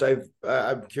 No, just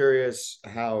I'm curious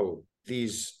how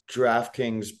these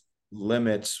DraftKings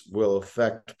limits will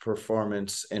affect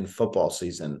performance in football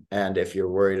season, and if you're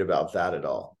worried about that at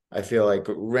all. I feel like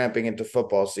ramping into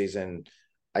football season,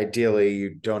 ideally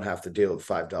you don't have to deal with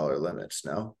 $5 limits.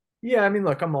 No. Yeah, I mean,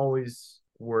 look, I'm always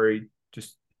worried.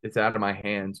 Just it's out of my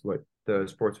hands what the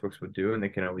sports books would do, and they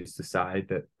can always decide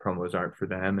that promos aren't for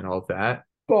them and all of that.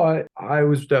 But I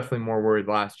was definitely more worried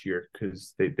last year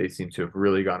because they seem to have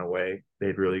really gone away.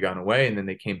 They'd really gone away, and then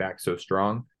they came back so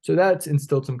strong. So that's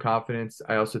instilled some confidence.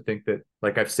 I also think that,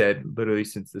 like I've said, literally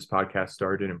since this podcast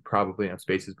started and probably on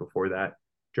spaces before that,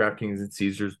 DraftKings and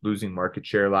Caesars losing market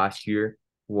share last year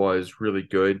was really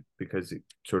good because it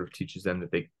sort of teaches them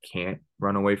that they can't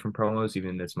run away from promos,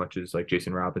 even as much as like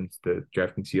Jason Robbins, the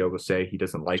DraftKings CEO, will say he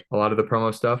doesn't like a lot of the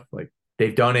promo stuff. Like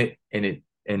they've done it,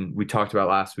 and we talked about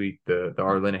last week the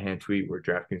R. Linehan tweet where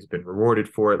DraftKings has been rewarded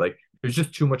for it. Like there's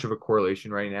just too much of a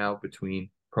correlation right now between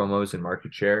promos and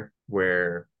market share,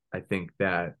 where I think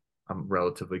that I'm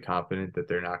relatively confident that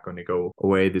they're not going to go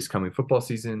away this coming football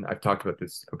season. I've talked about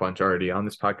this a bunch already on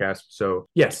this podcast. So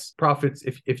yes, profits,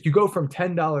 if you go from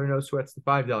 $10 no sweats to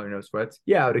 $5 no sweats,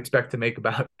 yeah, I would expect to make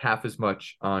about half as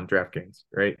much on DraftKings,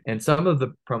 right? And some of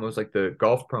the promos, like the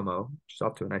golf promo, which is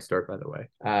off to a nice start, by the way,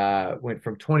 went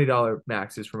from $20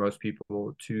 maxes for most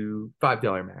people to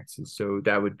 $5 maxes. So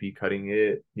that would be cutting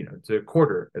it, to a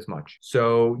quarter as much.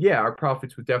 So yeah, our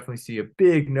profits would definitely see a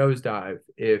big nosedive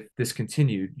if this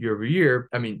continued year over year.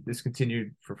 I mean, this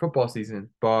continued for football season,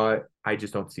 but I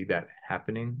just don't see that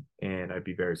happening, and I'd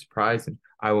be very surprised. And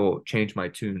I will change my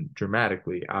tune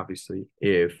dramatically, obviously,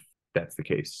 if that's the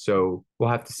case. So we'll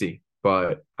have to see.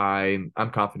 But I'm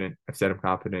confident. I've said I'm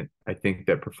confident. I think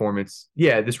that performance,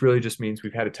 this really just means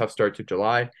we've had a tough start to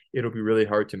July. It'll be really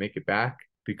hard to make it back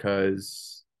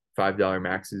because $5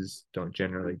 maxes don't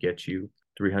generally get you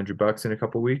 $300 in a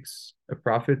couple of weeks of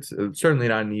profits. Certainly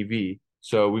not an EV.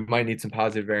 So we might need some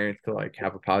positive variance to like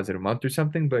have a positive month or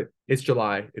something, but it's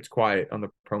July. It's quiet on the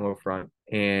promo front,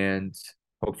 and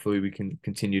hopefully we can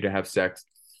continue to have success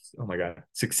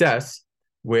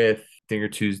with Dinger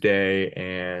Tuesday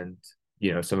and,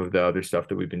 some of the other stuff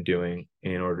that we've been doing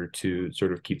in order to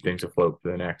sort of keep things afloat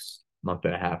for the next month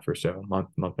and a half or so, month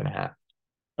and a half.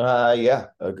 Yeah,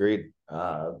 agreed.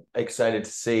 Excited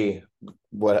to see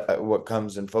what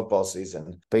comes in football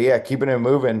season. But yeah, keeping it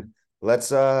moving. Let's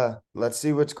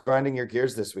see what's grinding your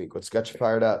gears this week. What's got you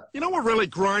fired up? You know what really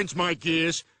grinds my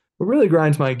gears? What really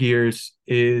grinds my gears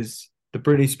is the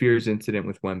Britney Spears incident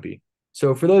with Wemby.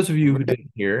 So for those of you who didn't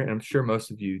hear, and I'm sure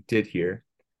most of you did hear,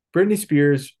 Britney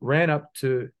Spears ran up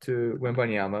to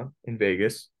Wembanyama in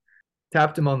Vegas,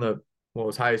 tapped him on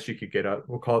as high as she could get up,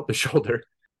 we'll call it the shoulder,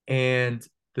 and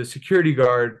the security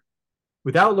guard,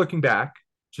 without looking back,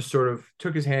 just sort of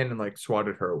took his hand and like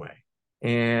swatted her away.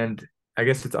 And I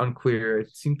guess it's unclear. It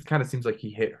kind of seems like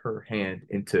he hit her hand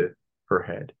into her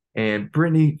head. And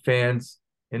Britney fans,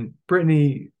 and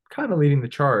Britney kind of leading the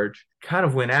charge, kind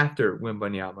of went after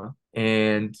Wembanyama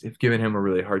and have given him a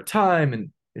really hard time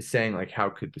and is saying like, how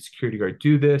could the security guard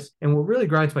do this? And what really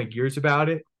grinds my gears about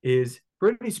it is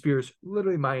Britney Spears,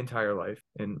 literally my entire life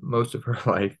and most of her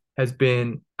life, has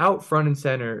been out front and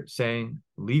center saying,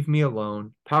 leave me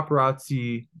alone.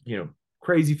 Paparazzi,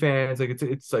 crazy fans, like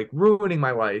it's like ruining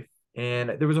my life. And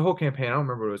there was a whole campaign, I don't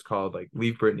remember what it was called, like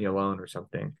Leave Britney Alone or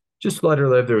something. Just let her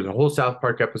live. There was a whole South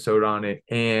Park episode on it.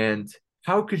 And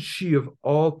how could she, of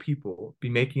all people, be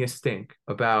making a stink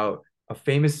about a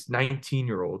famous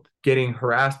 19-year-old getting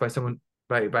harassed by someone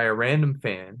by a random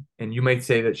fan, and you might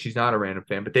say that she's not a random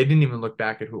fan, but they didn't even look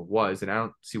back at who it was, and I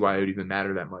don't see why it would even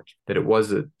matter that much that it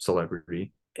was a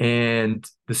celebrity. And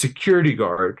the security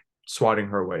guard swatting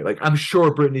her away. Like, I'm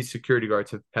sure Britney's security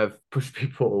guards have pushed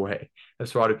people away, have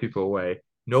swatted people away.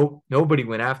 Nope, nobody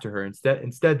went after her.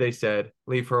 Instead, they said,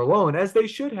 leave her alone, as they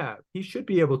should have. He should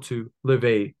be able to live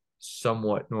a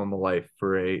somewhat normal life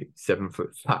for a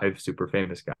 7'5" super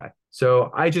famous guy.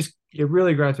 So it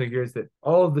really grinds my gears that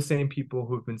all of the same people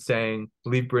who've been saying,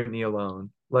 leave Britney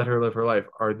alone, let her live her life,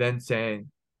 are then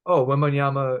saying, oh,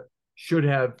 Wembanyama should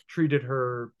have treated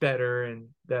her better, and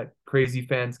that crazy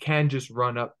fans can just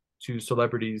run up to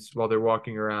celebrities while they're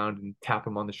walking around and tap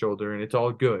them on the shoulder, and it's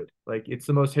all good. Like, it's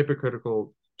the most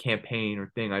hypocritical campaign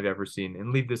or thing I've ever seen,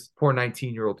 and leave this poor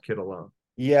 19-year-old kid alone.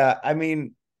 Yeah, I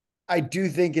mean, I do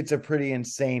think it's a pretty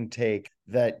insane take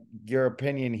that your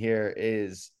opinion here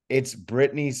is it's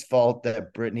Britney's fault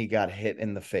that Britney got hit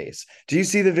in the face. Do you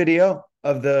see the video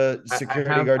of the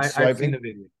security guard swiping? I've seen the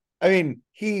video. I mean,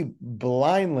 he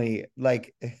blindly,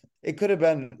 like, it could have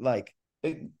been a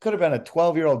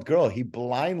 12-year-old girl. He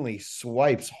blindly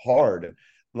swipes hard.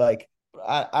 Like,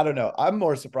 I don't know. I'm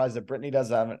more surprised that Britney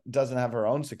doesn't have her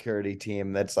own security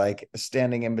team that's like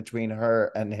standing in between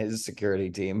her and his security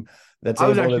team. I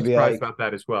was actually surprised about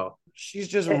that as well. She's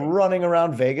just running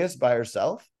around Vegas by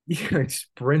herself. Yeah,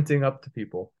 sprinting up to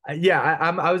people.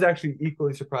 I was actually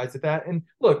equally surprised at that. And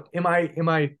look, am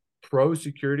I pro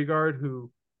security guard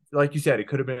who, like you said, it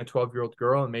could have been a 12-year-old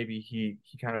girl and maybe he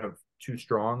kind of too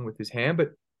strong with his hand,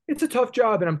 but it's a tough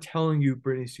job. And I'm telling you,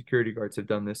 Britney's security guards have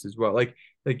done this as well. Like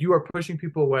you are pushing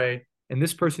people away, and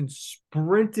this person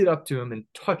sprinted up to him and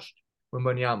touched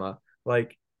Wembanyama.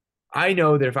 Like, I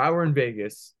know that if I were in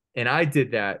Vegas and I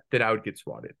did that I would get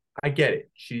swatted. I get it.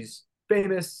 She's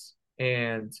famous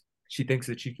and she thinks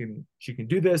that she can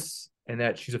do this, and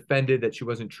that she's offended that she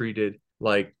wasn't treated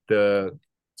like the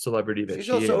celebrity that she's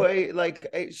also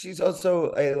she's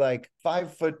also a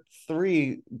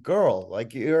 5'3" girl.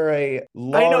 Like, you're a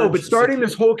large, I know, but starting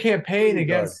this whole campaign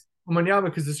against Wembanyama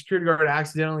because the security guard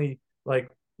accidentally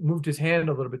moved his hand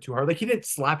a little bit too hard. Like, he didn't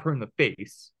slap her in the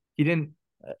face. He didn't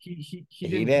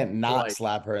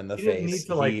slap her in the face. He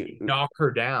didn't need to knock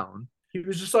her down. He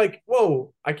was just like,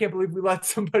 whoa, I can't believe we let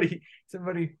somebody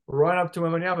run up to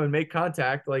Wembanyama and make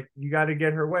contact. Like, you got to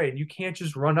get her away. And you can't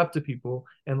just run up to people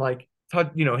and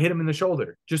hit him in the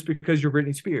shoulder just because you're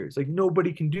Britney Spears. Like,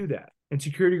 nobody can do that. And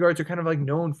security guards are kind of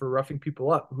known for roughing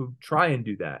people up who try and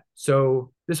do that.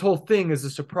 So this whole thing is a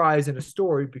surprise and a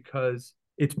story because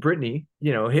it's Britney,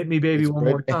 hit me baby one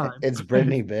more time. It's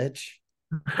Britney, bitch.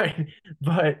 Right.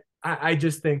 But I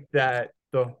just think that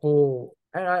the whole,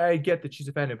 and I get that she's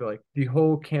offended, but the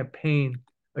whole campaign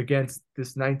against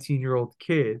this 19-year-old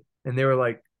kid, and they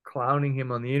were clowning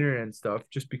him on the internet and stuff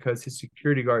just because his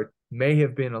security guard may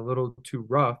have been a little too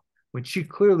rough when she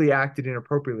clearly acted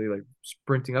inappropriately,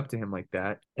 sprinting up to him like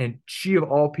that. And she, of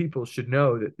all people, should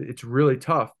know that it's really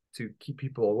tough to keep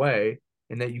people away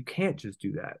and that you can't just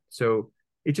do that. So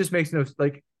it just makes no,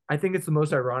 I think it's the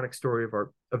most ironic story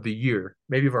of the year,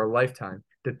 maybe of our lifetime,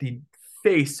 that the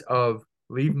face of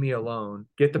leave me alone,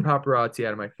 get the paparazzi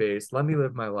out of my face, let me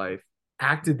live my life,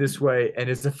 acted this way and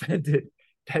is offended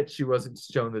that she wasn't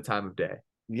shown the time of day.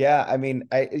 Yeah, I mean,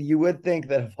 you would think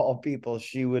that of all people,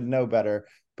 she would know better.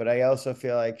 But I also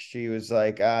feel like she was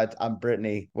like, I'm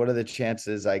Britney. What are the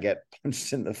chances I get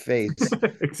punched in the face?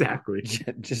 Exactly.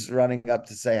 Just running up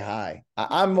to say hi.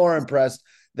 I'm more impressed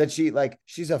that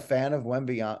she's a fan of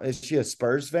Wemby. Is she a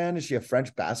Spurs fan? Is she a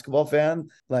French basketball fan?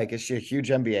 Is she a huge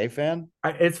NBA fan?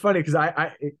 It's funny because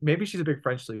maybe she's a big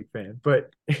French league fan,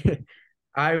 but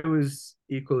I was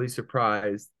equally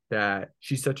surprised that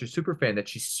she's such a super fan that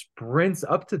she sprints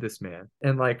up to this man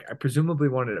and I presumably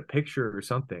wanted a picture or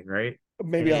something, right?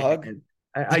 Maybe a hug.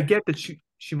 I get that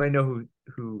she might know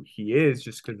who he is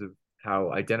just because of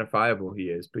how identifiable he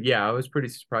is. But yeah, I was pretty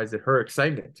surprised at her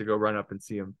excitement to go run up and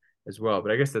see him as well.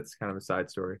 But I guess that's kind of a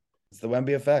side story. It's the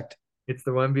Wemby effect. It's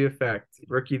the Wemby effect.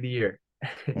 Rookie of the year.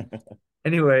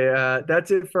 Anyway,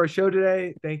 that's it for our show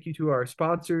today. Thank you to our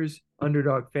sponsors,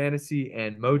 Underdog Fantasy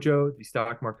and Mojo, the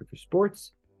stock market for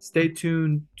sports. Stay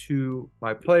tuned to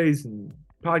my plays and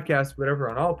podcasts, whatever,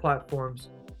 on all platforms.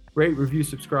 Rate, review,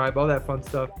 subscribe, all that fun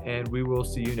stuff. And we will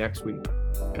see you next week.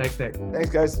 Thanks, Nick. Thanks,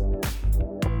 guys.